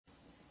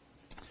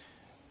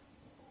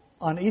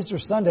On Easter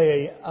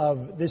Sunday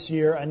of this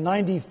year, a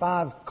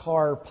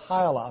 95-car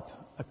pileup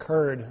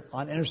occurred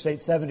on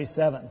Interstate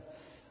 77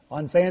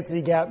 on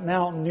Fancy Gap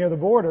Mountain near the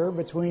border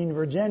between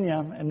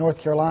Virginia and North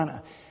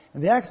Carolina.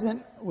 And the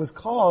accident was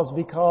caused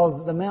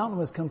because the mountain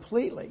was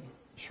completely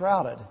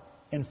shrouded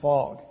in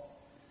fog.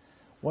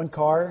 One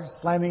car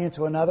slamming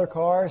into another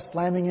car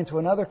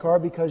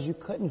because you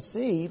couldn't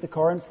see the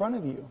car in front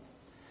of you.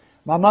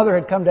 My mother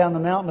had come down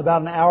the mountain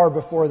about an hour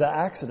before the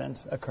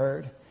accident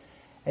occurred,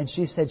 and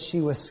she said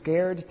she was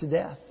scared to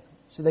death.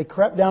 So they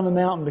crept down the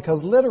mountain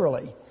because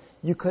literally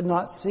you could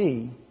not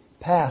see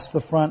past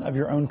the front of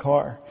your own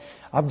car.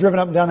 I've driven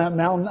up and down that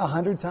mountain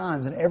 100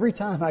 times, and every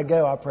time I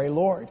go, I pray,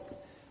 Lord,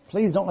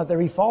 please don't let there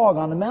be fog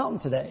on the mountain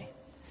today.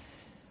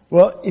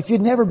 Well, if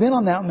you'd never been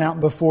on that mountain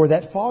before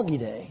that foggy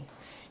day,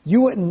 you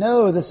wouldn't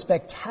know how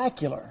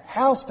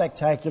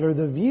spectacular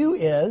the view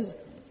is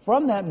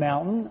from that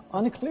mountain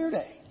on a clear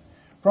day.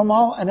 From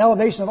an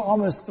elevation of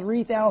almost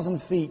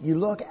 3,000 feet, you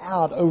look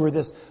out over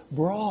this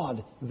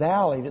broad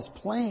valley, this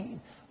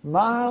plain,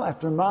 mile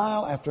after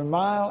mile after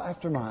mile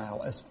after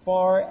mile, as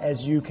far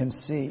as you can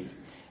see.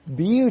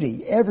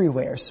 Beauty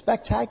everywhere,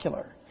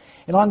 spectacular.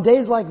 And on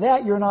days like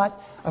that, you're not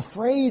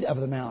afraid of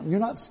the mountain. You're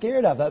not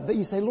scared of it, but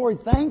you say,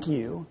 Lord, thank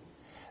you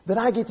that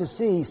I get to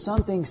see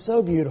something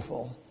so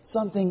beautiful,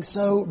 something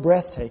so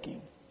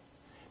breathtaking.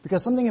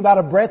 Because something about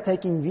a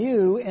breathtaking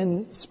view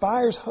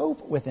inspires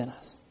hope within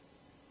us.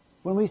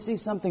 When we see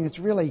something that's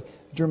really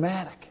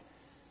dramatic,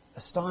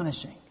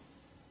 astonishing,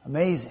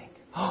 amazing,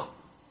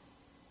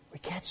 we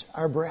catch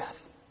our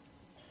breath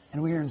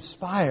and we are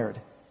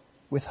inspired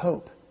with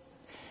hope.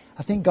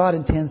 I think God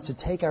intends to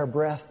take our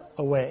breath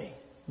away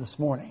this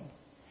morning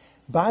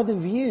by the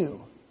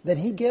view that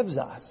He gives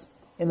us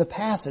in the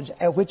passage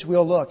at which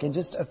we'll look in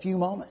just a few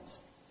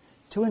moments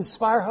to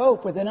inspire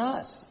hope within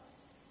us,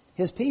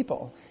 His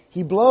people.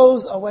 He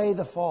blows away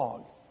the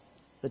fog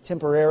that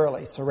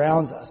temporarily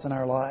surrounds us in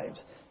our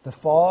lives. The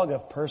fog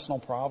of personal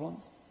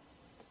problems,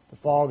 the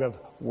fog of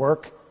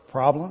work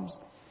problems,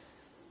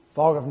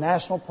 fog of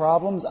national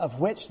problems, of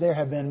which there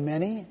have been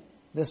many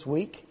this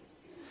week,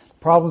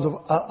 problems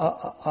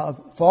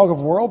of fog of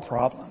world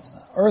problems,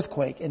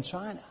 earthquake in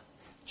China,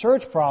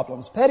 church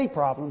problems, petty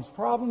problems,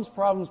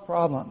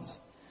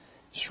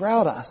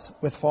 shroud us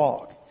with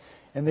fog.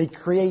 And they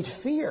create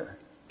fear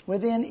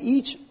within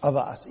each of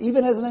us,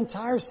 even as an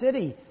entire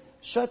city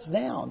shuts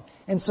down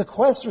and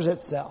sequesters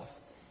itself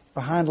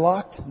behind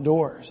locked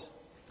doors.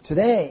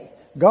 Today,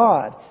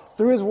 God,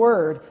 through His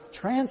Word,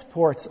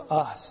 transports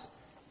us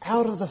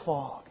out of the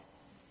fog,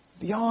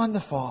 beyond the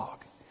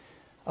fog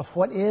of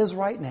what is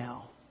right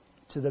now,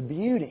 to the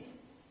beauty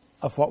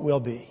of what will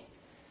be.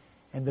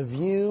 And the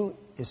view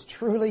is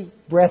truly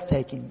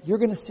breathtaking. You're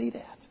going to see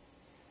that.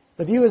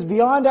 The view is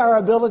beyond our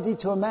ability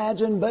to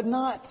imagine, but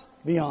not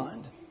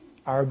beyond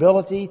our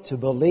ability to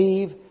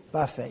believe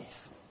by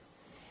faith.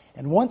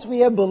 And once we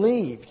have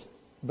believed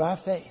by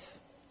faith,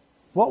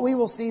 what we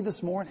will see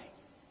this morning,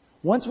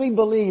 once we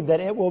believe that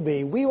it will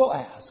be, we will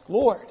ask,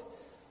 Lord,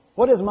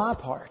 what is my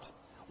part?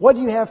 What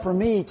do you have for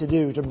me to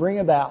do to bring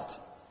about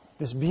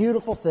this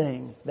beautiful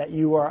thing that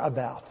you are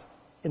about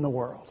in the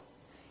world?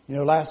 You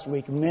know, last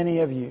week, many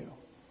of you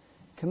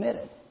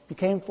committed. You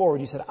came forward.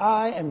 You said,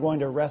 I am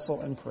going to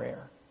wrestle in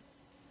prayer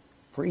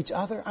for each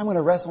other. I'm going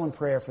to wrestle in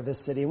prayer for this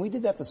city. And we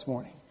did that this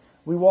morning.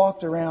 We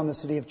walked around the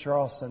city of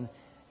Charleston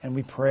and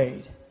we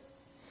prayed.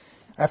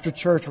 After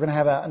church, we're going to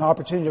have an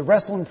opportunity to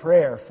wrestle in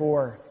prayer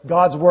for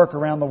God's work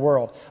around the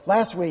world.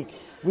 Last week,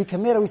 we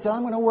committed. We said,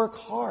 I'm going to work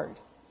hard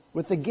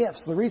with the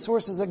gifts, the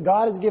resources that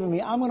God has given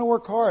me. I'm going to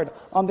work hard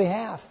on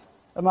behalf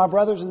of my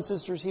brothers and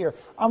sisters here.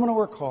 I'm going to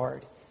work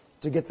hard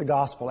to get the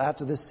gospel out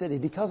to this city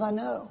because I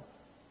know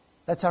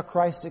that's how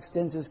Christ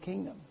extends His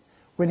kingdom.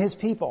 When His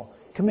people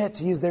commit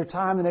to use their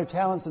time and their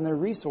talents and their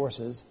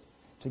resources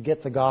to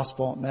get the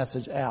gospel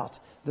message out.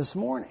 This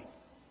morning,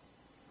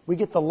 we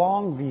get the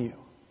long view.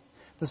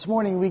 This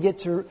morning we get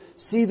to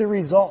see the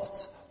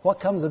results, what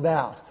comes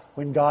about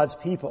when God's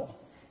people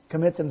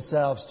commit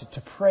themselves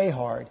to pray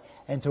hard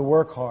and to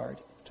work hard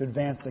to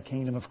advance the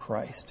kingdom of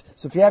Christ.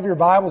 So if you have your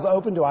Bibles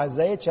open to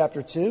Isaiah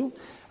chapter 2,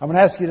 I'm going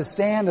to ask you to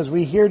stand as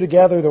we hear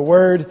together the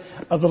word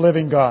of the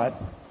living God.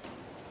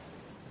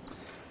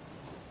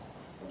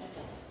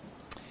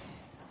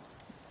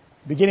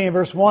 Beginning in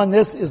verse 1,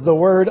 this is the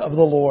word of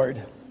the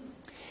Lord.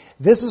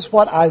 This is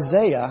what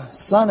Isaiah,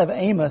 son of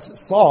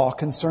Amos, saw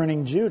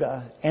concerning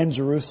Judah and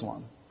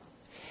Jerusalem.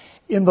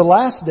 In the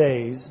last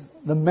days,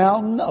 the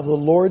mountain of the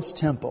Lord's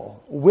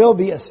temple will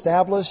be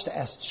established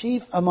as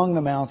chief among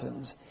the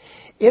mountains.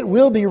 It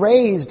will be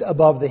raised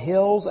above the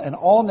hills, and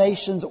all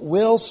nations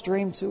will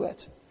stream to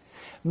it.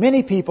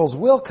 Many peoples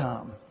will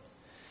come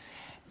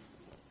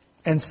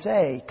and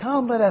say,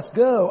 come, let us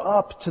go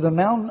up to the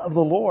mountain of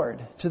the Lord,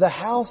 to the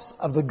house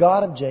of the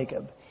God of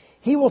Jacob.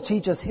 He will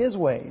teach us His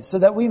ways so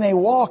that we may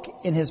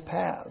walk in His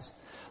paths.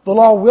 The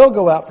law will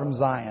go out from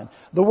Zion,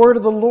 the word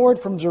of the Lord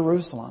from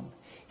Jerusalem.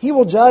 He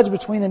will judge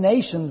between the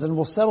nations and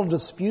will settle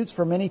disputes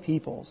for many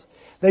peoples.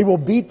 They will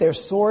beat their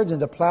swords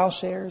into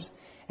plowshares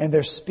and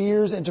their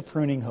spears into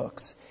pruning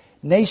hooks.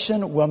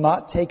 Nation will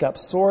not take up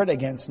sword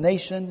against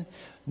nation,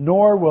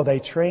 nor will they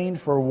train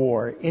for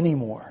war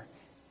anymore.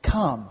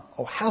 Come,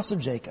 O house of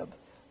Jacob,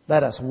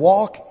 let us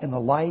walk in the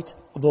light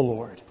of the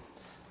Lord.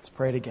 Let's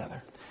pray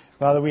together.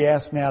 Father, we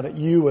ask now that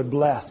you would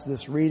bless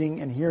this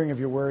reading and hearing of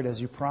your word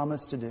as you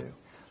promised to do.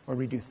 Lord,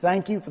 we do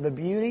thank you for the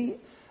beauty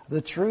of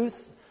the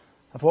truth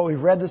of what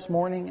we've read this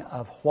morning,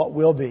 of what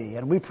will be.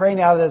 And we pray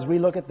now that as we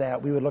look at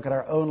that, we would look at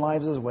our own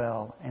lives as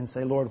well and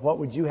say, Lord, what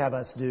would you have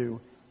us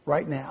do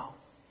right now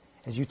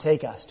as you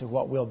take us to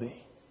what will be?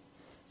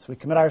 So we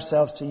commit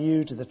ourselves to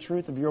you, to the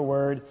truth of your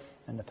word,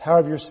 and the power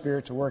of your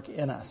Spirit to work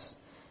in us.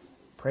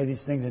 Pray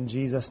these things in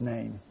Jesus'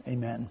 name.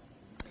 Amen.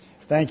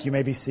 Thank you. You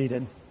may be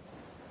seated.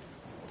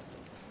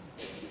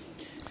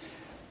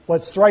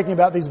 What's striking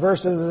about these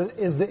verses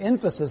is the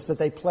emphasis that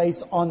they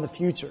place on the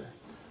future,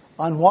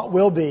 on what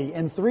will be.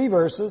 In 3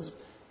 verses,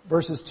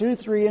 verses 2,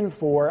 3, and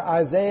 4,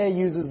 Isaiah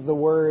uses the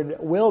word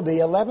will be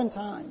 11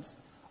 times,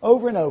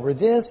 over and over.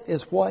 This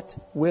is what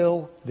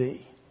will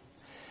be.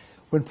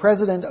 When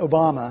President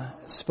Obama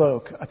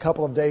spoke a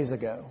couple of days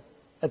ago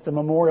at the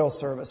memorial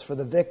service for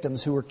the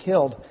victims who were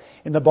killed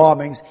in the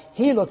bombings,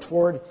 he looked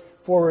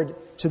forward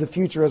to the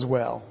future as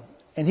well.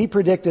 And he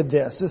predicted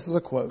this. This is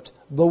a quote.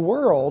 The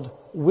world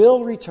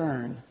will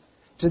return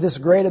to this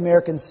great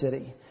American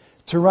city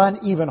to run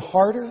even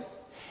harder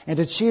and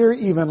to cheer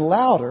even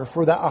louder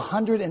for the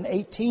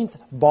 118th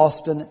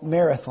Boston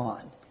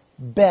Marathon.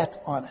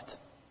 Bet on it.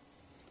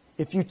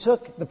 If you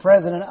took the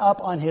president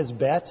up on his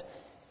bet,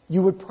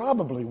 you would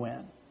probably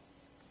win.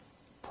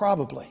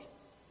 Probably.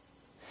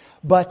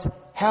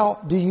 But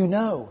how do you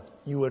know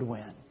you would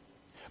win?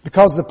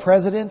 Because the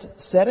president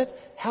said it?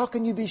 How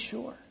can you be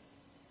sure?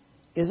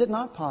 Is it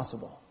not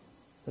possible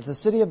that the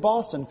city of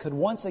Boston could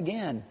once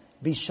again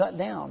be shut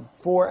down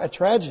for a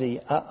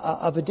tragedy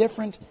of a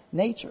different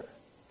nature?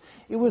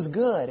 It was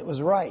good, it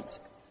was right,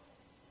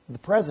 the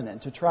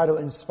president to try to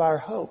inspire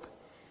hope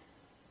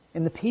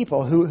in the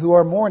people who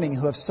are mourning,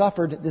 who have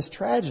suffered this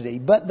tragedy.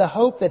 But the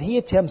hope that he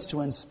attempts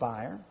to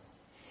inspire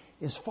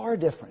is far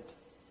different.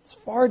 It's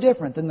far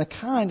different than the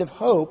kind of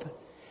hope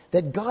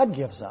that God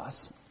gives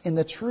us in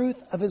the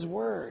truth of His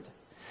Word.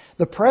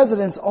 The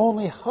president's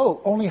only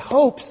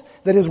hopes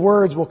that his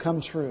words will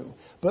come true.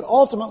 But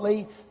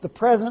ultimately, the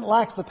president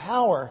lacks the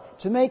power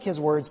to make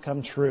his words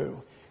come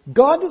true.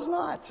 God does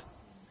not.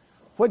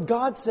 What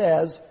God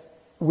says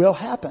will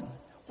happen.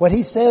 What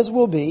He says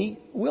will be,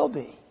 will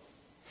be.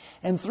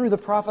 And through the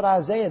prophet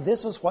Isaiah,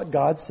 this is what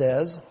God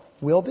says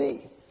will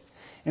be.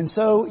 And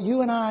so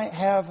you and I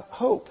have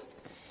hope,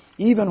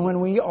 even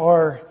when we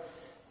are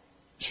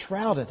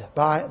shrouded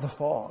by the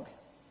fog.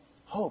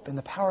 Hope in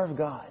the power of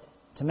God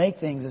to make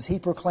things as He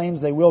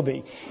proclaims they will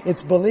be.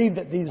 It's believed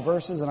that these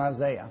verses in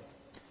Isaiah,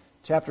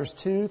 chapters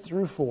 2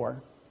 through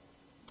 4,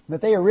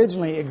 that they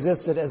originally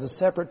existed as a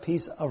separate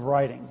piece of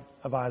writing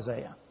of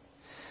Isaiah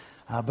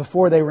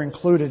before they were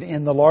included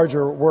in the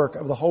larger work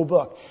of the whole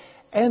book.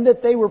 And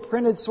that they were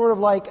printed sort of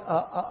like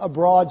a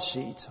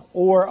broadsheet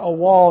or a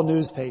wall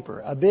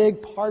newspaper, a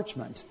big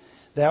parchment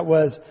that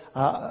was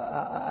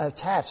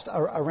attached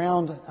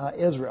around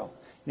Israel.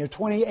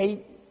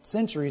 28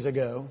 centuries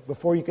ago,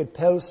 before you could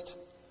post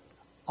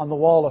on the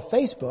wall of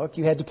Facebook,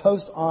 you had to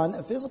post on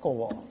a physical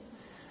wall.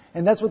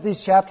 And that's what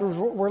these chapters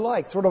were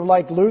like, sort of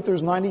like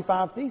Luther's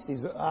 95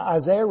 Theses.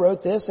 Isaiah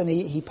wrote this and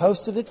he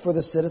posted it for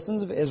the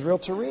citizens of Israel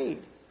to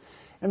read.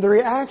 And the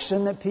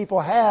reaction that people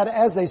had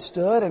as they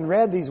stood and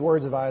read these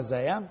words of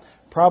Isaiah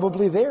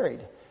probably varied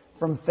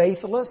from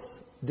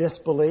faithless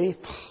disbelief,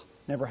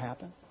 never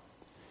happened,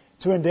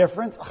 to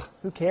indifference,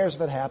 who cares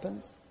if it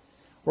happens?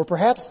 Or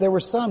perhaps there were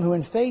some who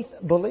in faith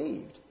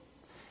believed.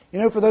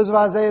 For those of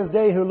Isaiah's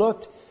day who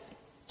looked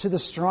to the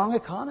strong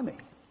economy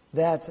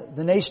that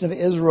the nation of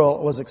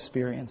Israel was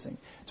experiencing,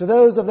 to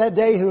those of that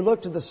day who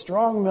looked to the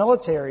strong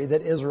military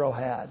that Israel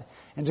had,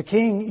 and to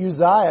King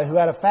Uzziah, who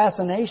had a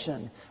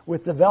fascination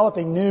with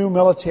developing new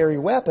military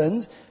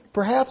weapons,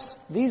 perhaps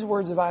these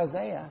words of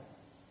Isaiah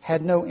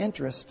had no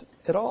interest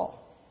at all.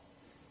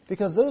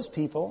 Because those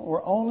people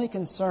were only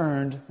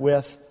concerned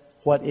with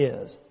what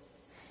is.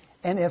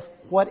 And if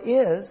what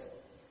is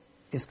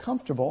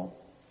comfortable,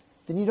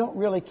 then you don't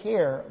really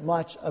care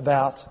much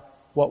about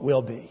what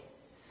will be.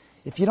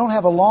 If you don't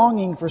have a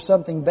longing for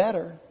something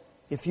better,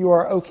 if you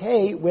are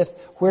okay with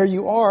where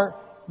you are,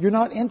 you're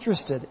not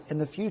interested in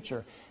the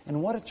future.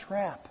 And what a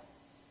trap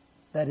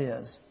that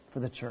is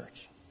for the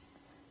church.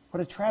 What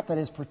a trap that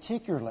is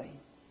particularly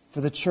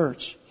for the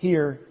church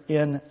here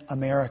in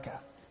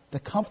America, the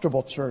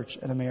comfortable church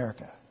in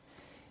America.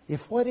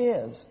 If what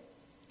is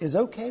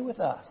okay with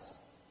us,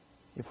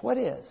 if what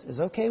is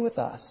okay with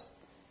us,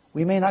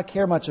 we may not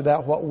care much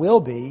about what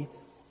will be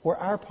or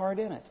our part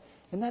in it.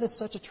 And that is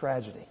such a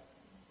tragedy.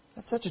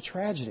 That's such a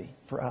tragedy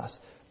for us,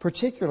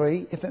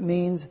 particularly if it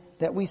means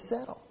that we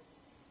settle.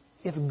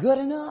 If good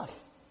enough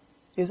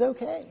is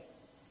okay.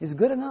 Is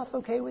good enough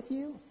okay with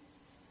you?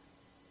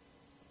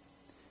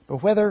 But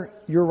whether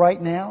your right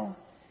now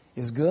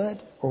is good,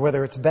 or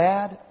whether it's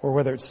bad, or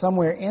whether it's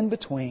somewhere in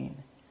between,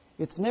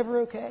 it's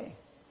never okay.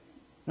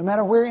 No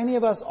matter where any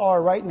of us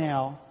are right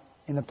now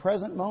in the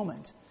present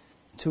moment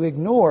to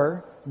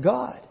ignore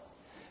God,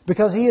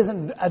 because He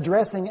isn't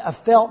addressing a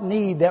felt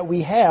need that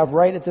we have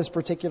right at this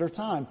particular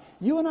time.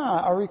 You and I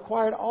are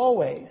required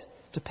always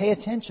to pay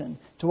attention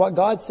to what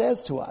God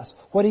says to us,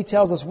 what He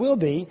tells us will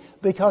be,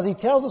 because He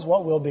tells us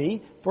what will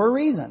be for a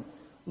reason.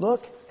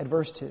 Look at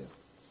verse 2,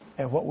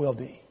 at what will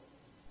be.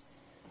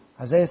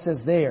 Isaiah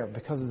says there,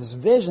 because of this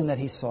vision that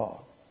he saw,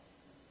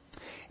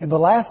 in the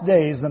last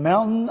days the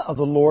mountain of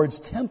the Lord's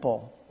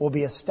temple will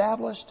be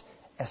established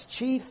as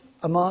chief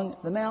among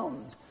the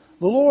mountains.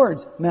 The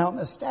Lord's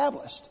mountain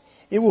established.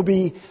 It will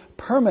be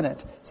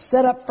permanent,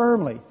 set up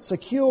firmly,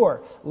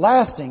 secure,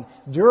 lasting,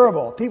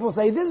 durable. People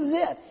say, this is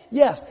it.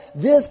 Yes,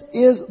 this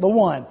is the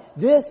one.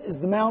 This is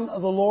the mountain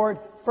of the Lord,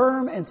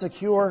 firm and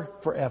secure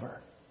forever.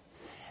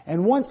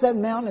 And once that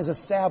mountain is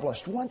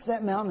established, once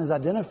that mountain is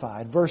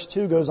identified, verse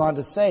 2 goes on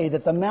to say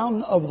that the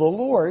mountain of the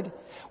Lord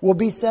will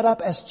be set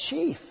up as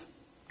chief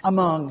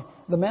among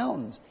the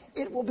mountains.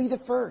 It will be the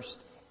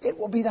first. It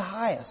will be the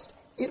highest.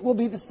 It will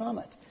be the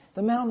summit.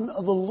 The mountain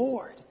of the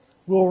Lord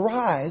will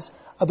rise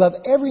above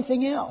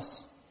everything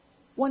else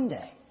one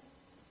day.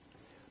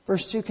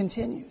 Verse 2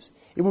 continues.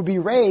 It will be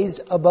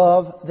raised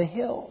above the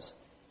hills.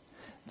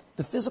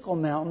 The physical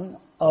mountain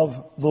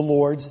of the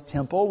Lord's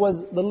temple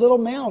was the little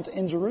mount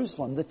in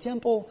Jerusalem, the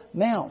Temple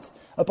Mount,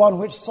 upon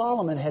which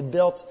Solomon had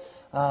built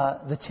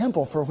the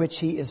temple for which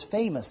he is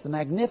famous, the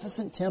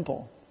magnificent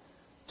temple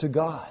to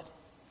God.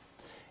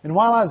 And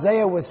while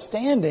Isaiah was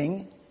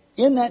standing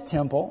in that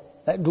temple,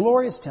 that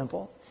glorious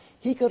temple,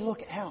 he could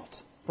look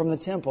out from the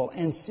temple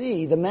and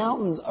see the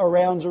mountains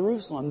around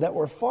Jerusalem that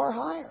were far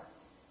higher,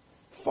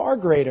 far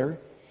greater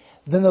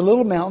than the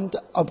little mountain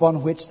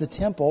upon which the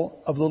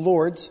temple of the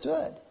Lord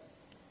stood.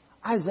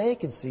 Isaiah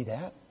could see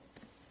that.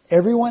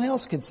 Everyone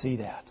else could see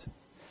that.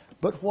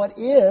 But what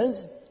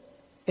is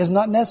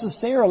not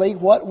necessarily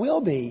what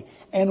will be.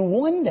 And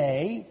one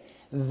day,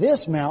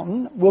 this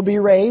mountain will be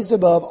raised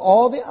above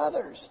all the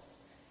others.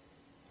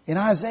 In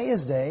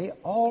Isaiah's day,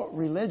 all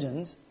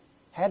religions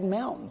had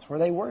mountains where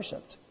they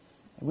worshipped.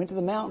 They went to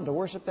the mountain to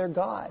worship their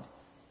God.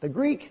 The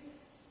Greek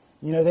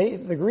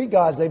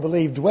gods, they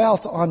believed,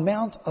 dwelt on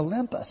Mount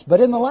Olympus.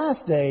 But in the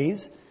last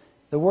days,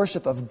 the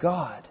worship of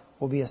God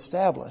will be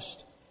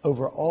established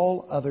over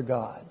all other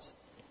gods.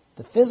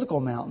 The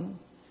physical mountain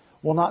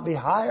will not be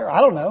higher.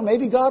 I don't know.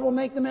 Maybe God will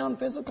make the mountain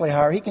physically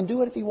higher. He can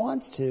do it if He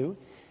wants to.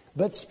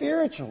 But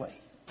spiritually,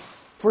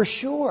 for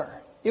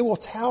sure, it will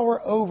tower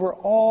over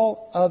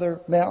all other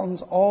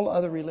mountains, all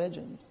other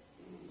religions.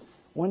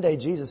 One day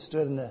Jesus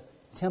stood in the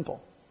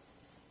temple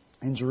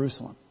in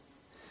Jerusalem,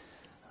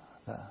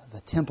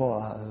 the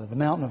temple, the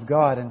mountain of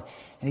God, and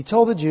He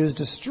told the Jews,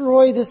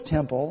 destroy this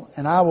temple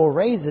and I will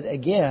raise it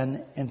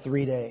again in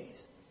 3 days.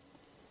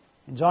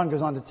 And John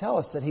goes on to tell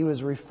us that he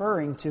was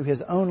referring to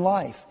his own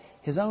life,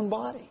 his own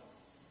body.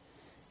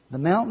 The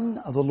mountain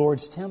of the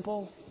Lord's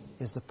temple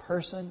is the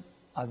person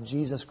of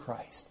Jesus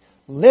Christ,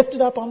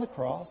 lifted up on the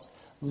cross,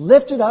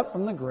 lifted up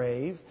from the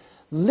grave,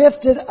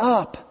 lifted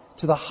up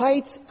to the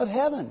heights of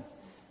heaven.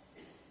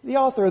 The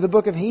author of the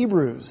book of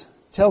Hebrews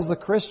tells the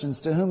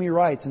Christians to whom he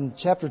writes in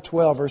chapter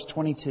 12, verse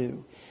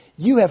 22,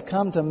 you have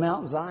come to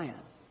Mount Zion,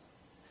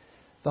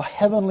 the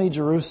heavenly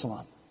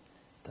Jerusalem,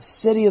 the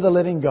city of the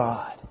living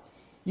God.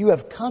 You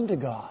have come to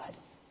God.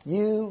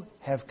 You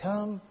have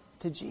come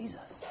to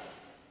Jesus,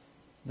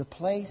 the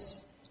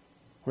place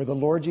where the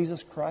Lord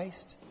Jesus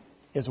Christ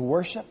is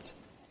worshipped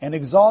and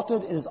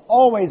exalted. It is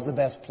always the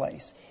best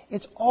place.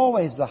 It's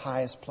always the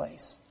highest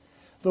place.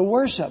 The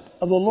worship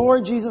of the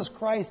Lord Jesus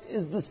Christ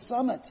is the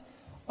summit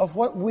of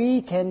what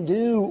we can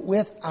do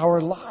with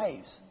our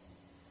lives.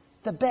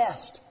 The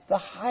best, the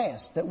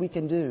highest that we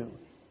can do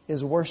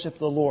is worship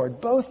the Lord,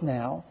 both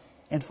now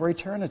and for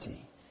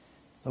eternity.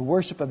 The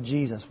worship of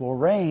Jesus will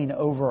reign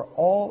over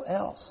all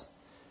else.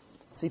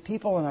 See,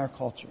 people in our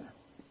culture,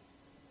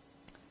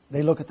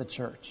 they look at the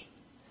church,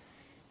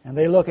 and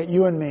they look at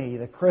you and me,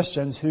 the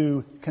Christians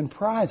who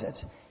comprise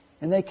it,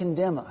 and they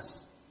condemn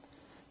us.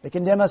 They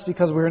condemn us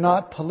because we're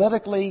not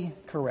politically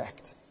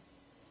correct.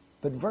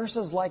 But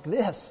verses like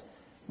this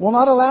will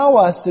not allow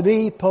us to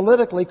be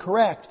politically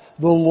correct.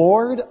 The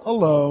Lord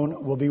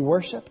alone will be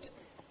worshipped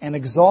and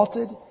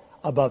exalted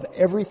above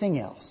everything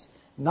else.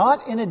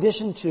 Not in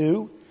addition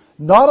to,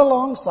 not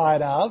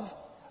alongside of,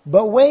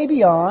 but way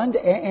beyond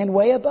and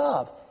way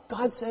above.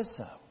 God says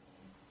so.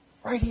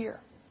 Right here.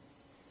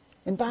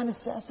 And by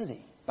necessity,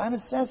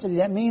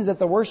 that means that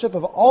the worship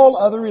of all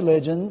other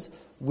religions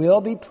will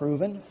be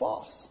proven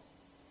false.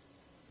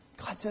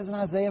 God says in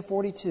Isaiah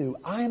 42,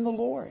 I am the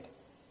Lord.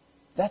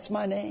 That's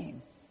my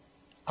name.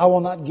 I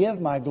will not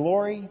give my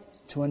glory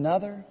to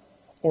another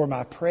or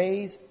my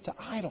praise to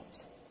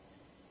idols.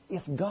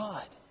 If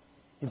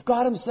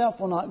God Himself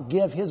will not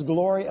give His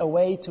glory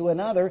away to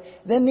another,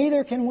 then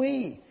neither can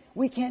we.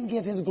 We can't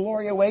give His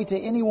glory away to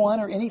anyone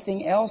or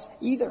anything else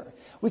either.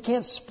 We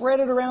can't spread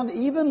it around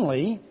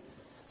evenly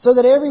so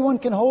that everyone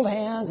can hold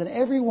hands and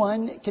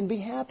everyone can be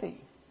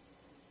happy.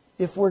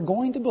 If we're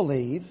going to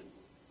believe,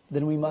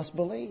 then we must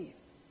believe.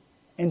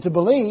 And to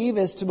believe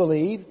is to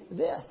believe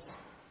this.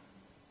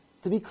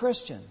 To be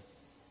Christian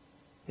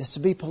is to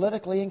be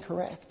politically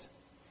incorrect.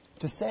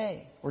 To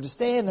say or to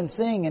stand and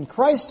sing in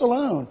Christ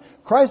alone,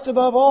 Christ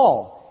above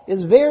all,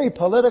 is very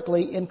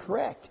politically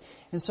incorrect.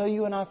 And so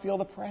you and I feel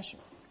the pressure.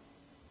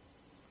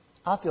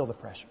 I feel the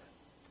pressure.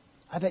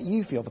 I bet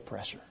you feel the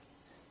pressure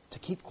to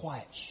keep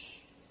quiet. Shh.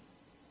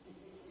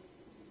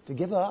 To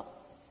give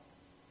up.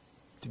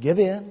 To give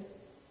in.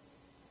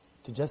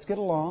 To just get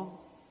along.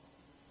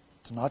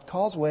 To not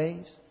cause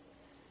waves.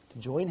 To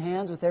join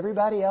hands with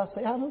everybody else.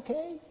 Say, I'm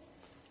okay.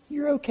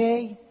 You're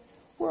okay.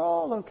 We're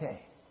all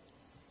okay.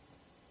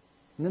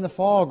 And then the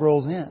fog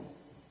rolls in.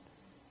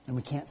 And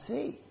we can't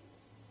see.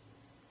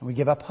 And we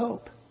give up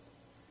hope.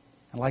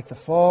 And like the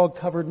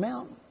fog-covered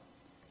mountain,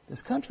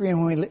 this country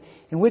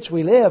in which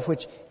we live,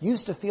 which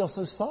used to feel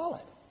so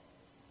solid,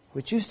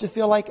 which used to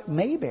feel like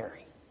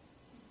Mayberry,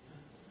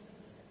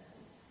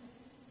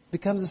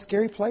 becomes a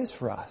scary place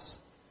for us.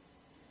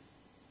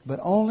 But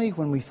only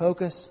when we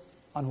focus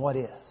on what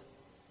is,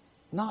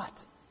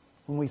 not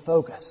when we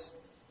focus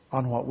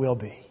on what will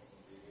be.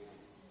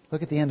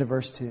 Look at the end of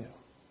verse 2.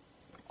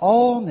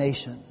 All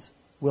nations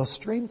will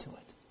stream to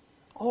it.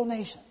 All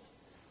nations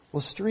will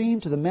stream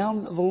to the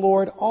mountain of the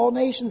Lord. All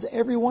nations,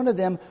 every one of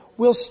them,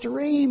 will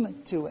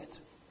stream to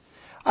it.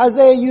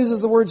 Isaiah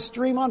uses the word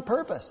stream on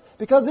purpose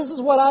because this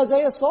is what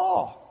Isaiah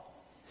saw.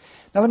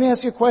 Now let me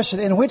ask you a question.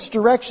 In which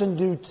direction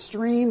do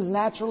streams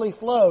naturally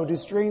flow? Do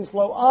streams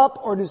flow up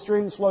or do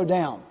streams flow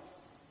down?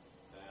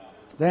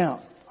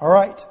 Down. All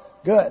right.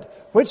 Good.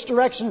 Which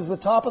direction is the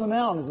top of the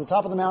mountain? Is the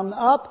top of the mountain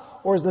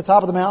up or is the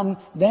top of the mountain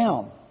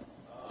down?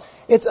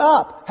 It's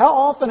up. How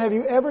often have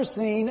you ever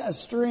seen a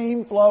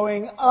stream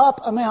flowing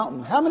up a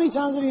mountain? How many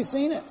times have you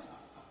seen it?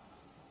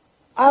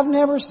 I've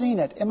never seen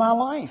it in my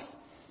life.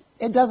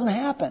 It doesn't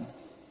happen.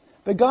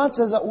 But God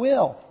says it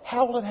will.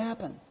 How will it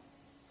happen?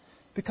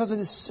 Because of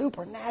this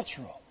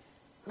supernatural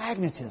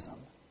magnetism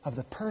of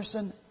the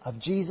person of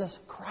Jesus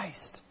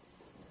Christ.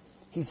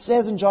 He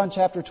says in John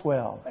chapter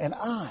 12, and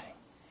I,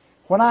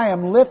 when I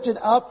am lifted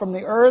up from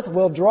the earth,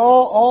 will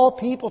draw all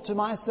people to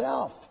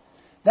myself.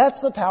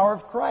 That's the power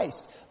of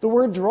Christ. The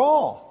word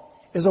draw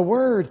is a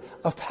word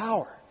of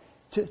power.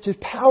 To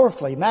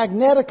powerfully,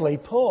 magnetically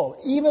pull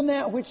even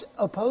that which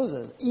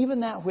opposes, even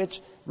that which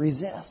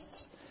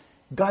resists.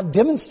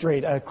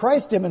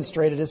 Christ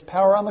demonstrated His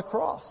power on the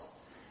cross.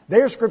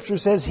 There Scripture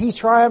says He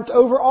triumphed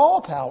over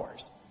all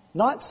powers.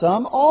 Not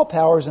some, all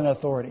powers and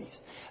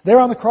authorities. There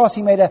on the cross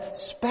He made a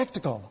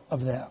spectacle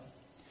of them.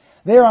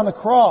 There on the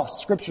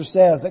cross, Scripture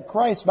says that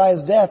Christ by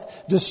His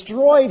death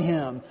destroyed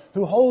him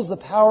who holds the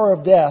power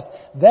of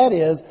death, that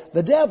is,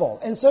 the devil.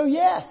 And so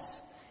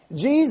yes,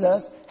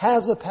 Jesus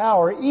has the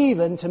power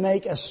even to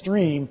make a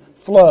stream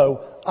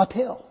flow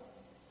uphill.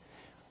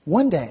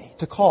 One day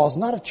to cause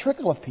not a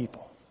trickle of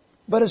people,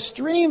 but a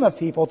stream of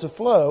people to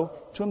flow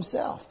to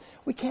Himself.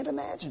 We can't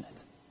imagine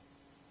it.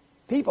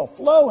 People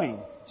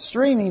flowing,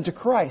 streaming to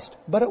Christ,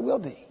 but it will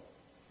be.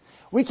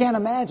 We can't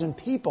imagine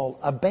people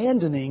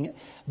abandoning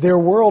their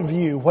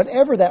worldview,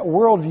 whatever that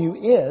worldview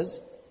is,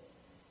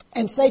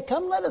 and say,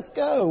 come let us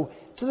go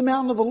to the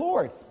mountain of the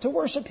Lord to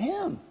worship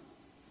Him.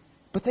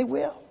 But they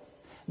will.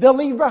 They'll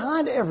leave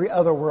behind every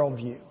other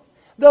worldview.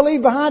 They'll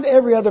leave behind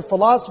every other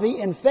philosophy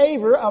in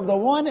favor of the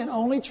one and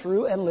only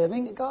true and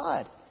living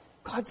God.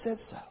 God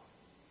says so.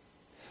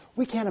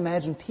 We can't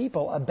imagine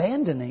people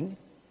abandoning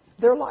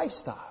their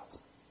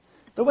lifestyles,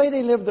 the way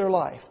they live their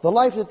life, the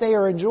life that they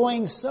are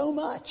enjoying so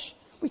much.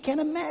 We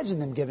can't imagine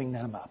them giving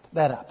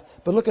that up.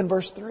 But look in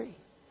verse 3.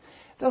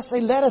 They'll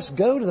say, let us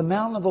go to the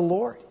mountain of the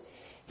Lord.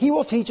 He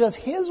will teach us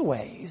His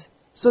ways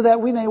so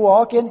that we may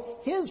walk in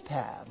His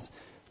paths.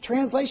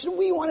 Translation,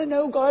 we want to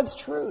know God's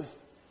truth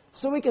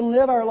so we can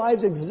live our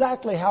lives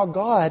exactly how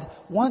God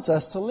wants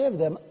us to live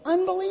them.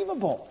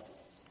 Unbelievable.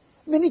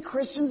 Many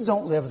Christians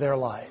don't live their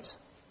lives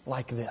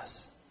like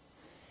this.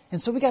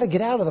 And so we got to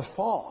get out of the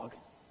fog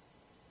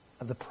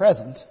of the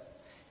present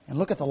and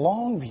look at the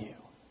long view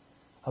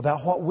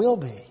about what will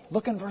be.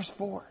 Look in verse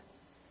 4.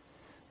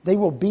 They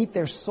will beat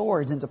their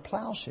swords into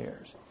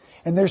plowshares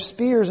and their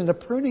spears into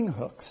pruning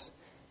hooks.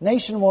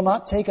 Nation will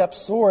not take up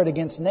sword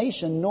against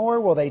nation,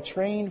 nor will they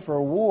train for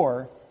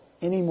war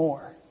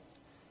anymore.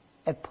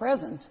 At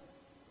present,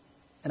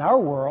 in our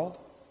world,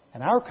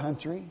 in our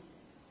country,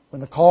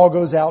 when the call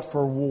goes out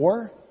for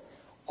war,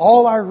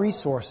 all our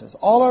resources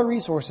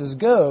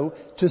go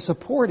to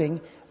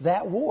supporting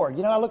that war.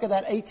 You know, I look at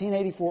that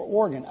 1884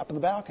 organ up in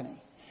the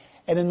balcony.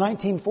 And in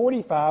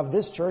 1945,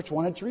 this church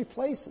wanted to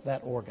replace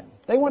that organ.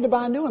 They wanted to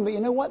buy a new one, but you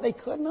know what? They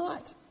could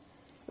not.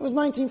 It was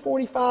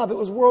 1945. It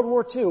was World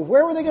War II.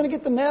 Where were they going to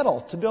get the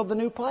metal to build the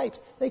new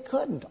pipes? They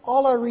couldn't.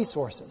 All our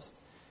resources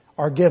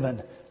are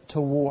given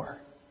to war.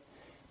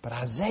 But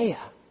Isaiah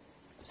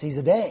sees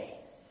a day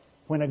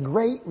when a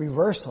great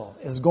reversal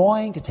is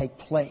going to take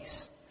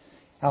place.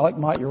 Alec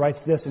Motyer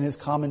writes this in his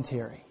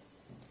commentary.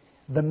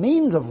 The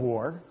means of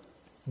war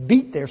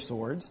beat their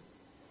swords.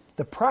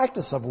 The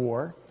practice of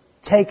war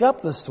take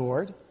up the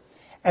sword.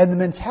 And the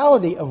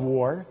mentality of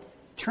war,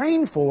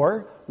 train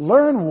for,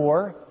 learn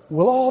war,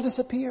 will all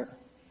disappear.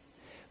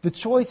 The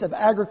choice of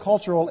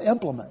agricultural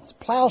implements,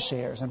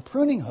 plowshares, and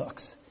pruning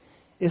hooks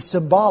is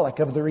symbolic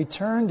of the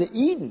return to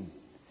Eden.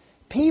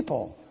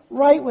 People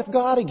right with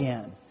God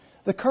again.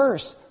 The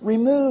curse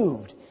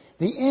removed.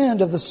 The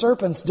end of the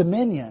serpent's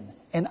dominion.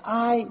 An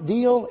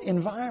ideal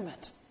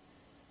environment.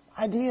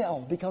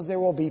 Ideal because there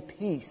will be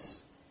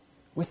peace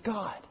with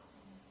God.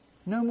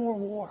 No more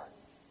war.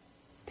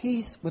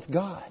 Peace with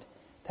God.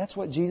 That's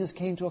what Jesus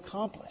came to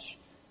accomplish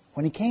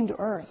when He came to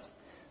earth.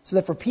 So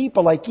that for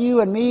people like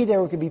you and me,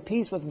 there could be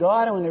peace with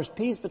God. And when there's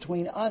peace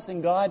between us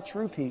and God,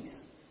 true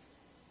peace,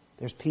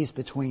 there's peace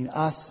between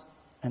us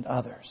and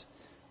others.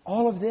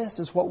 All of this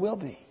is what will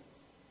be.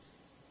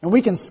 And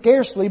we can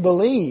scarcely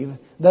believe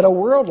that a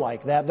world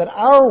like that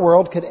our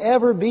world could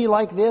ever be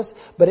like this,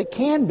 but it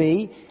can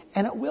be,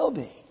 and it will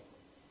be.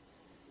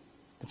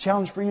 The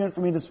challenge for you and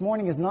for me this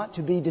morning is not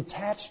to be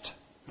detached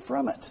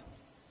from it,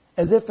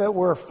 as if it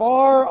were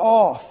far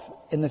off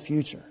in the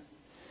future.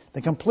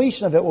 The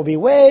completion of it will be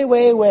way,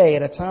 way, way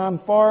at a time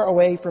far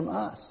away from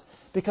us,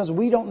 because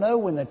we don't know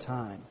when the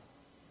time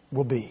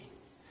will be.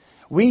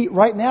 We,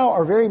 right now,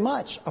 are very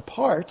much a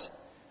part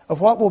of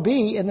what will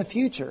be in the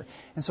future.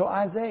 And so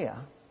Isaiah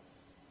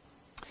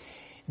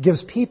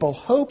gives people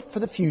hope for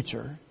the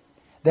future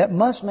that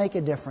must make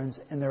a difference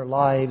in their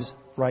lives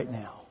right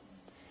now.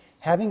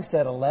 Having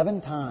said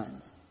 11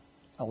 times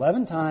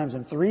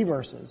in 3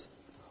 verses,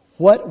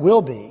 what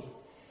will be,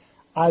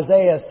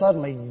 Isaiah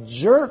suddenly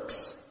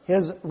jerks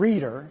his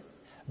reader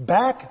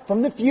back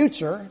from the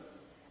future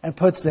and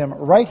puts them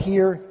right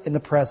here in the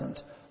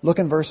present. Look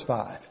in verse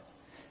 5.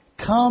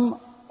 Come,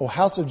 O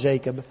house of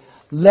Jacob,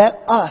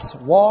 let us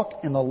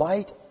walk in the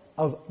light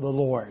of the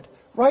Lord.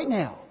 Right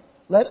now,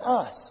 let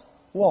us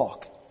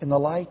walk in the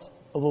light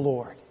of the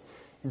Lord.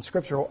 In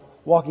Scripture,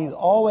 walking is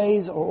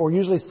always or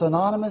usually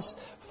synonymous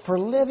for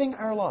living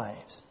our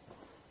lives.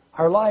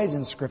 Our lives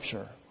in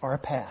Scripture are a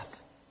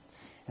path.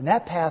 And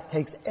that path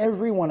takes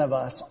every one of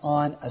us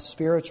on a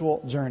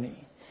spiritual journey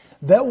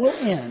that will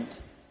end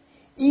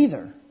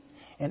either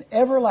an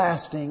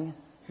everlasting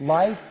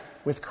life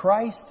with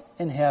Christ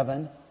in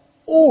heaven,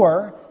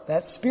 or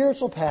that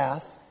spiritual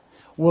path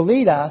will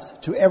lead us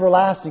to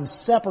everlasting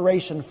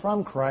separation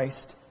from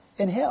Christ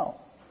in hell.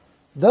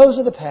 Those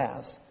are the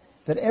paths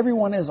that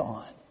everyone is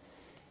on.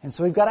 And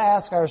so we've got to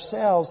ask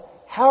ourselves,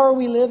 how are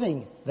we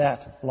living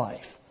that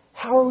life?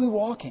 How are we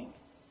walking?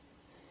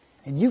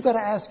 And you've got to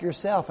ask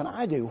yourself, and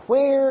I do,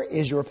 where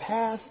is your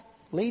path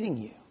leading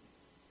you?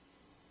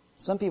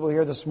 Some people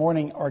here this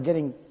morning are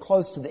getting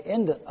close to the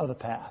end of the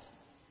path,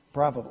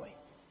 probably.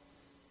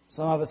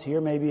 Some of us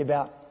here may be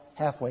about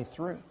halfway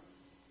through.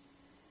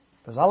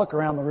 As I look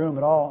around the room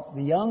at all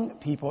the young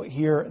people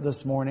here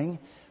this morning,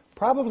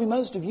 probably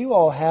most of you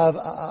all have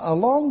a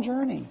long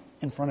journey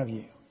in front of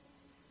you.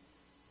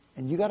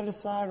 And you got to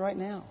decide right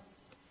now,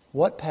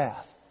 what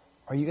path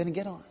are you going to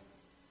get on?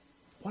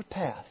 What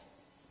path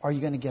are you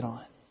going to get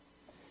on?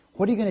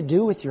 What are you going to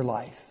do with your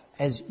life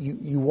as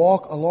you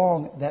walk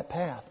along that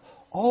path?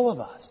 All of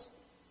us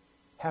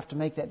have to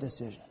make that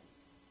decision.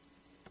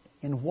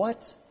 In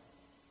what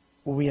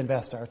will we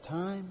invest our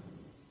time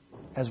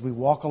as we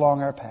walk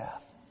along our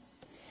path?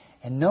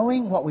 And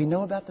knowing what we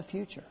know about the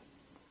future.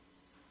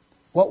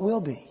 What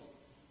will be?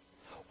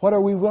 What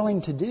are we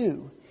willing to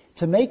do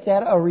to make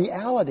that a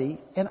reality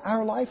in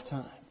our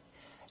lifetime?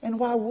 And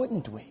why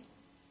wouldn't we?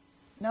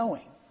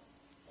 Knowing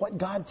what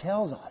God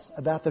tells us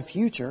about the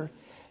future,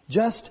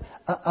 just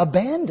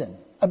abandon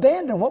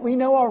what we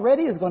know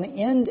already is going to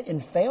end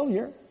in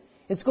failure.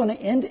 It's going to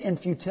end in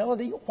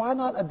futility. Why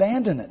not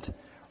abandon it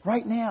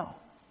right now?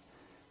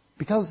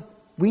 Because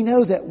we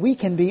know that we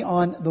can be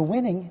on the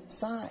winning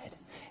side.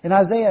 In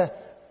Isaiah,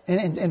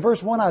 in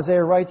verse 1,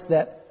 Isaiah writes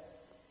that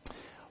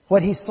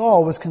what he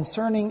saw was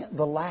concerning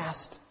the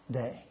last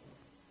day.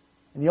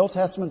 In the Old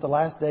Testament, the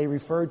last day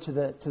referred to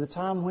the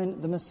time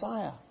when the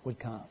Messiah would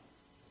come.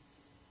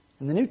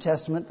 In the New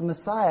Testament, the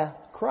Messiah,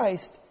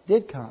 Christ,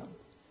 did come.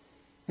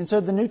 And so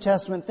the New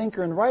Testament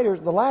thinker and writer,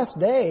 the last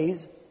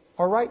days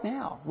are right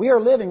now. We are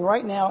living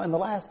right now in the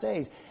last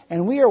days.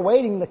 And we are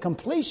waiting the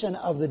completion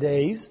of the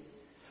days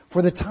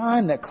for the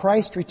time that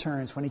Christ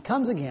returns, when He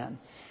comes again.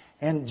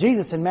 And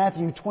Jesus in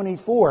Matthew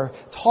 24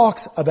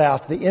 talks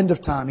about the end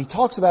of time. He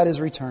talks about His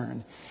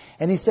return.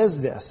 And He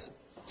says this,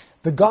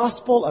 the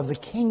gospel of the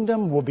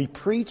kingdom will be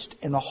preached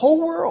in the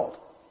whole world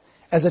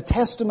as a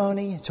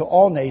testimony to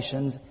all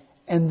nations,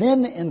 and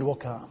then the end will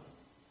come.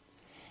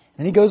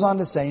 And He goes on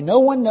to say, no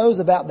one knows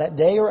about that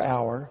day or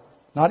hour,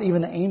 not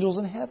even the angels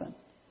in heaven,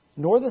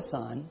 nor the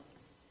Son,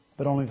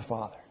 but only the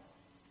Father.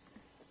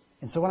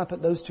 And so when I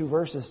put those two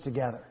verses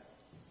together,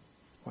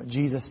 what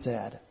Jesus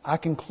said, I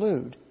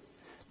conclude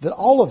that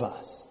all of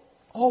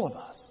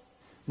us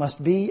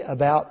must be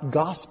about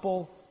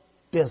gospel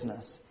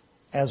business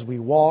as we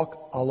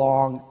walk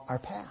along our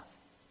path.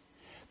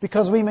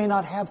 Because we may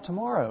not have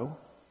tomorrow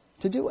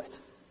to do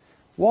it.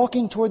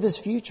 Walking toward this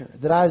future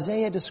that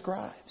Isaiah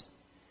describes.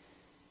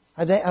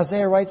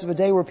 Isaiah writes of a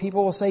day where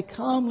people will say,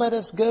 come, let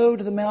us go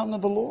to the mountain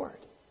of the Lord.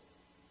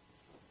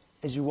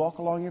 As you walk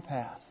along your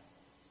path,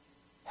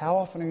 how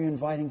often are you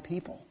inviting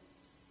people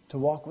to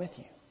walk with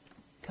you?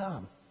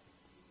 Come.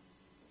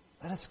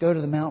 Let us go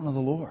to the mountain of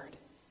the Lord.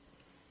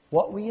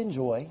 What we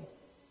enjoy,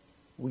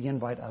 we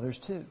invite others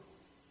to.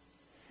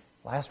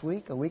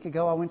 A week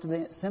ago, I went to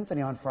the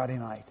symphony on Friday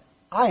night.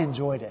 I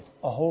enjoyed it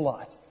a whole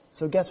lot.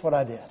 So guess what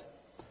I did?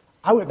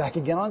 I went back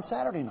again on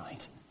Saturday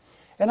night.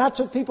 And I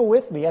took people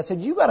with me. I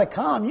said, you got to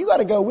come. You got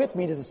to go with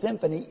me to the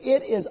symphony.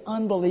 It is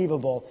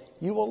unbelievable.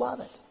 You will love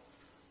it.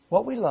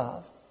 What we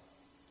love,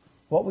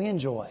 what we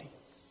enjoy,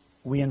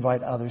 we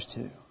invite others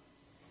to.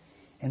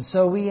 And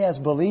so we as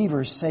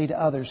believers say to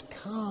others,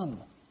 come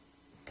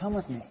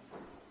with me.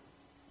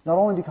 Not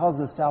only because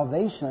the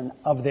salvation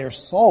of their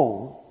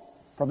soul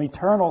from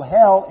eternal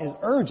hell is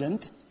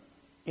urgent,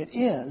 it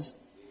is,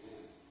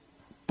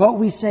 but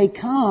we say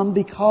come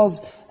because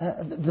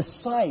the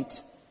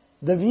sight,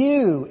 the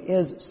view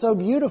is so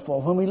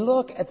beautiful. When we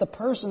look at the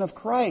person of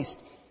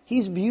Christ,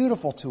 He's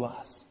beautiful to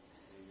us.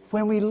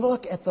 When we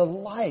look at the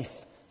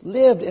life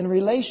lived in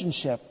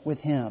relationship with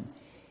Him,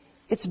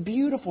 it's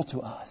beautiful to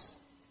us.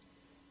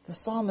 The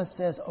psalmist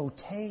says, "Oh,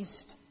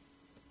 taste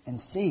and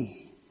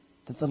see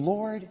that the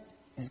Lord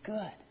is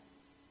good."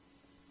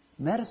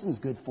 Medicine's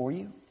good for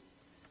you,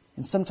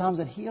 and sometimes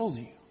it heals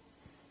you.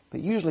 But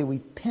usually we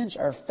pinch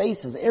our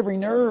faces, every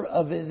nerve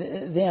of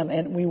them,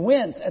 and we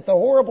wince at the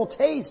horrible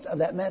taste of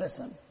that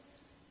medicine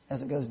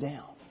as it goes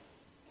down.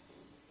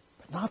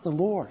 But not the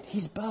Lord.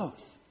 He's both.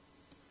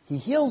 He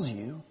heals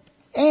you,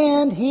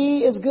 and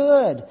He is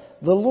good.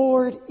 The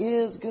Lord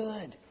is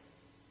good.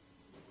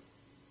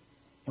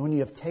 And when you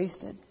have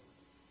tasted, and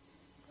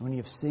when you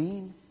have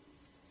seen,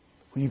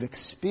 when you've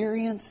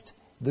experienced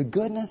the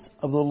goodness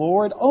of the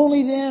Lord,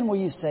 only then will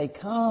you say,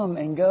 come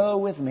and go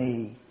with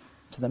me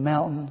to the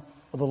mountain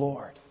of the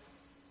Lord.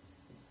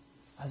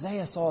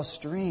 Isaiah saw a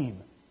stream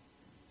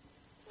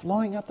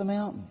flowing up the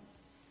mountain.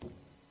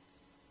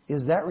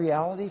 Is that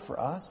reality for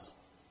us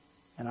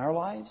in our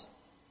lives,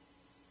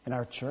 in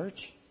our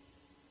church?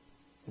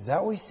 Is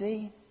that what we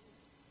see?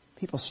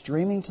 People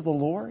streaming to the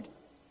Lord?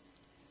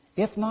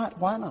 If not,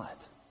 why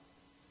not?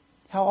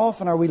 How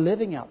often are we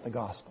living out the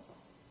gospel?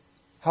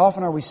 How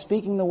often are we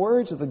speaking the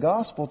words of the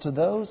gospel to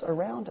those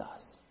around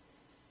us?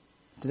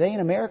 Today in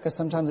America,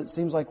 sometimes it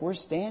seems like we're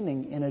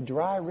standing in a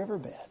dry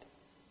riverbed.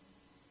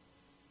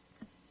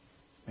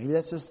 Maybe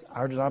that's just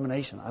our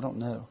denomination. I don't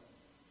know.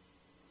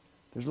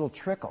 There's a little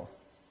trickle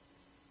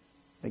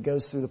that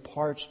goes through the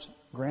parched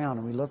ground,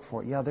 and we look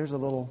for it. Yeah, there's a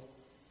little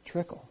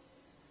trickle.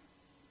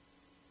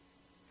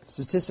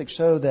 Statistics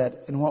show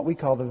that in what we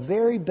call the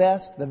very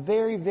best, the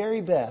very, very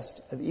best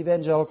of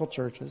evangelical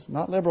churches,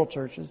 not liberal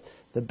churches,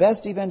 the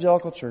best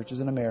evangelical churches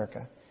in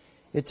America,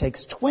 it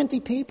takes 20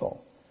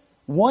 people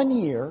 1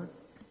 year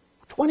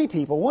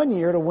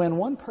to win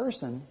one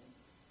person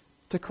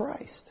to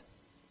Christ.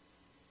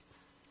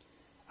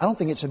 I don't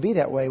think it should be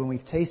that way when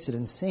we've tasted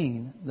and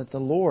seen that the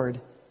Lord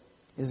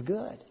is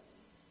good.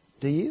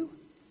 Do you?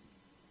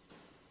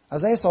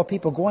 Isaiah saw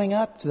people going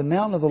up to the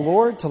mountain of the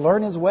Lord to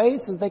learn His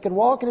ways so that they could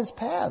walk in His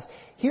paths.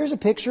 Here's a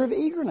picture of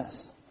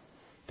eagerness.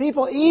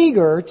 People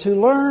eager to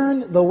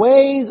learn the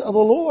ways of the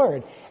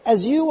Lord.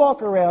 As you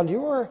walk along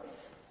your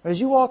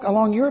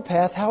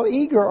path, how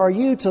eager are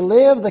you to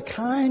live the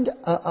kind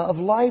of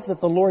life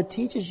that the Lord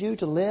teaches you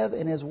to live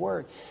in His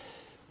Word?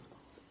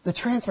 The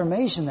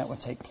transformation that would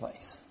take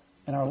place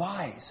in our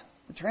lives,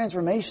 the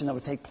transformation that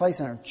would take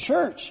place in our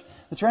church,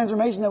 the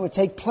transformation that would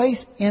take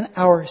place in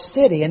our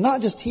city, and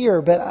not just here,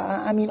 but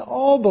I mean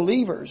all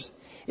believers.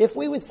 If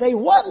we would say,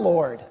 what,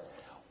 Lord?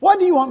 What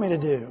do you want me to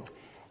do?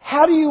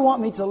 How do you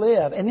want me to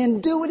live? And then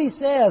do what He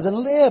says and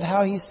live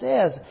how He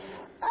says.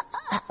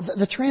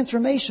 The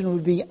transformation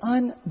would be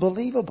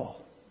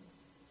unbelievable.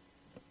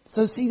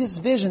 So see, this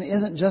vision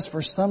isn't just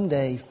for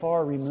someday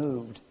far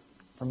removed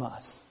from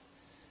us.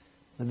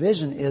 The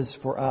vision is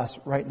for us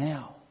right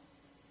now.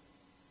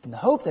 And the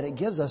hope that it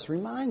gives us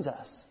reminds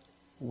us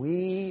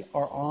we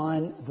are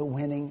on the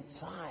winning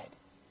side.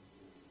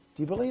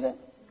 Do you believe it?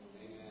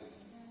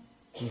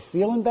 Do you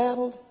feel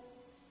embattled?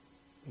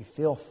 Do you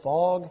feel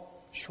fog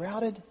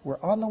shrouded?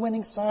 We're on the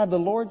winning side, the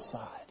Lord's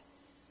side.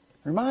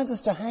 Reminds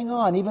us to hang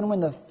on even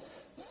when the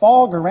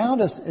fog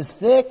around us is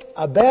thick.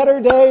 A better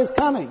day is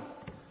coming.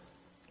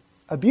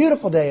 A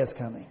beautiful day is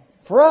coming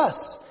for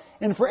us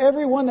and for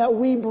everyone that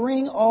we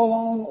bring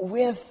along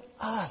with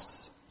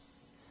us.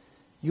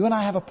 You and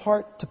I have a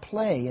part to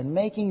play in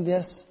making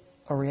this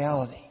a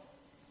reality.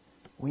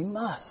 We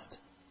must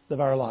live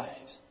our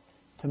lives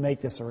to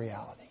make this a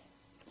reality.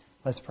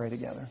 Let's pray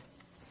together.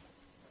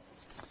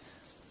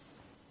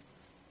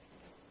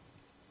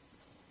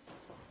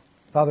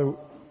 Father,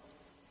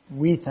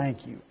 we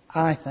thank You.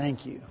 I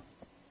thank You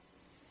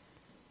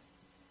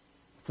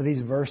for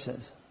these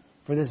verses,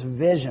 for this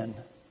vision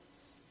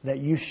that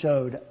You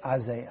showed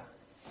Isaiah,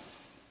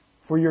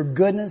 for Your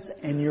goodness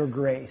and Your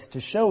grace to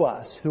show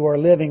us who are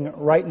living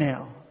right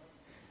now,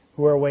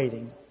 who are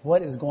waiting,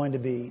 what is going to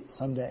be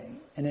someday.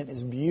 And it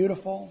is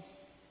beautiful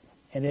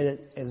and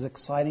it is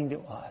exciting to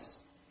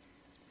us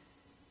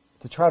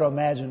to try to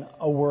imagine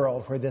a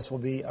world where this will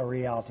be a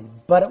reality.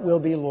 But it will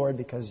be, Lord,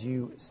 because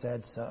You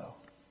said so.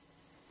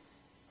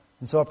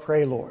 And so I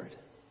pray, Lord,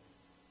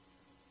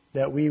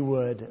 that we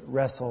would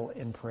wrestle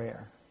in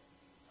prayer.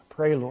 I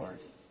pray, Lord,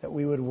 that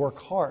we would work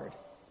hard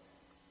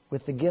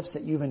with the gifts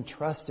that you've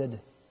entrusted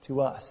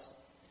to us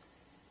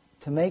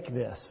to make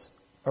this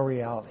a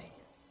reality.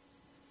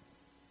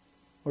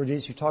 Lord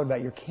Jesus, you talked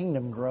about your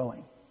kingdom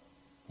growing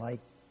like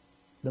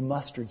the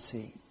mustard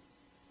seed,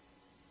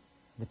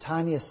 the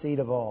tiniest seed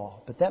of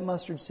all. But that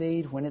mustard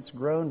seed, when it's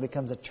grown,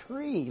 becomes a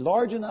tree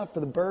large enough for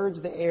the birds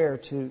of the air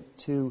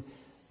to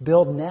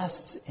build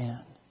nests in.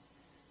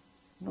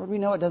 Lord, we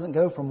know it doesn't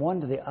go from one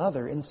to the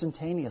other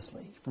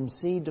instantaneously. From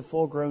seed to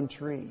full-grown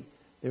tree,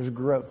 there's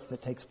growth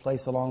that takes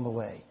place along the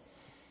way.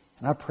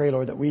 And I pray,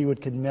 Lord, that we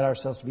would commit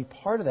ourselves to be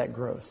part of that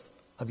growth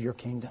of your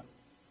kingdom.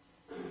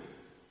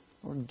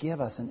 Lord, give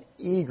us an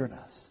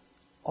eagerness,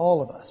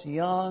 all of us,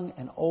 young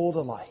and old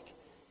alike.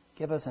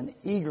 Give us an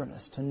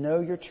eagerness to know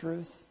your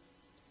truth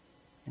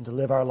and to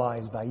live our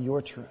lives by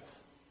your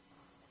truth.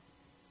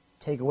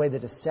 Take away the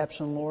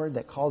deception, Lord,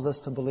 that calls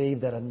us to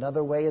believe that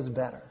another way is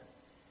better,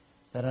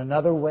 that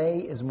another way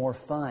is more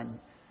fun.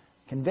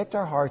 Convict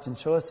our hearts and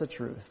show us the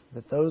truth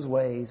that those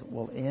ways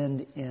will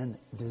end in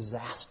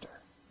disaster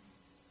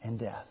and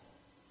death.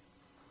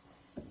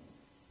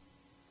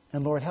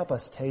 And Lord, help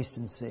us taste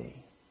and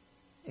see,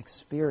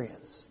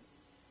 experience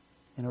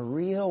in a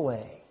real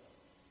way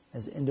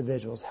as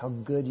individuals how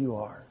good you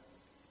are,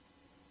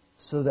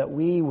 so that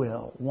we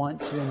will want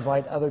to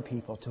invite other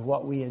people to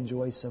what we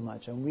enjoy so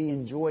much. And we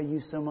enjoy you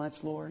so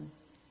much, Lord,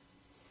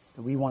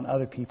 that we want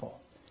other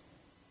people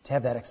to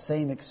have that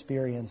same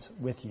experience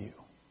with you.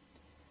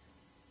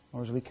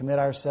 Lord, as we commit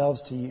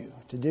ourselves to you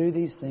to do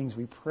these things,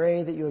 we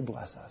pray that you would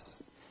bless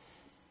us.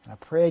 And I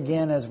pray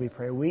again as we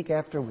pray week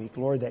after week,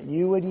 Lord, that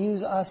you would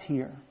use us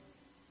here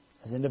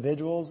as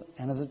individuals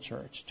and as a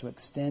church to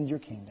extend your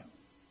kingdom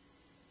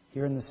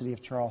here in the city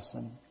of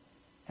Charleston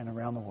and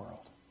around the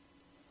world.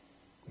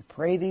 We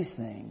pray these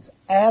things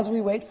as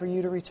we wait for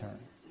you to return.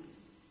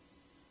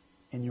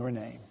 In your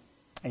name,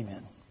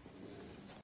 amen.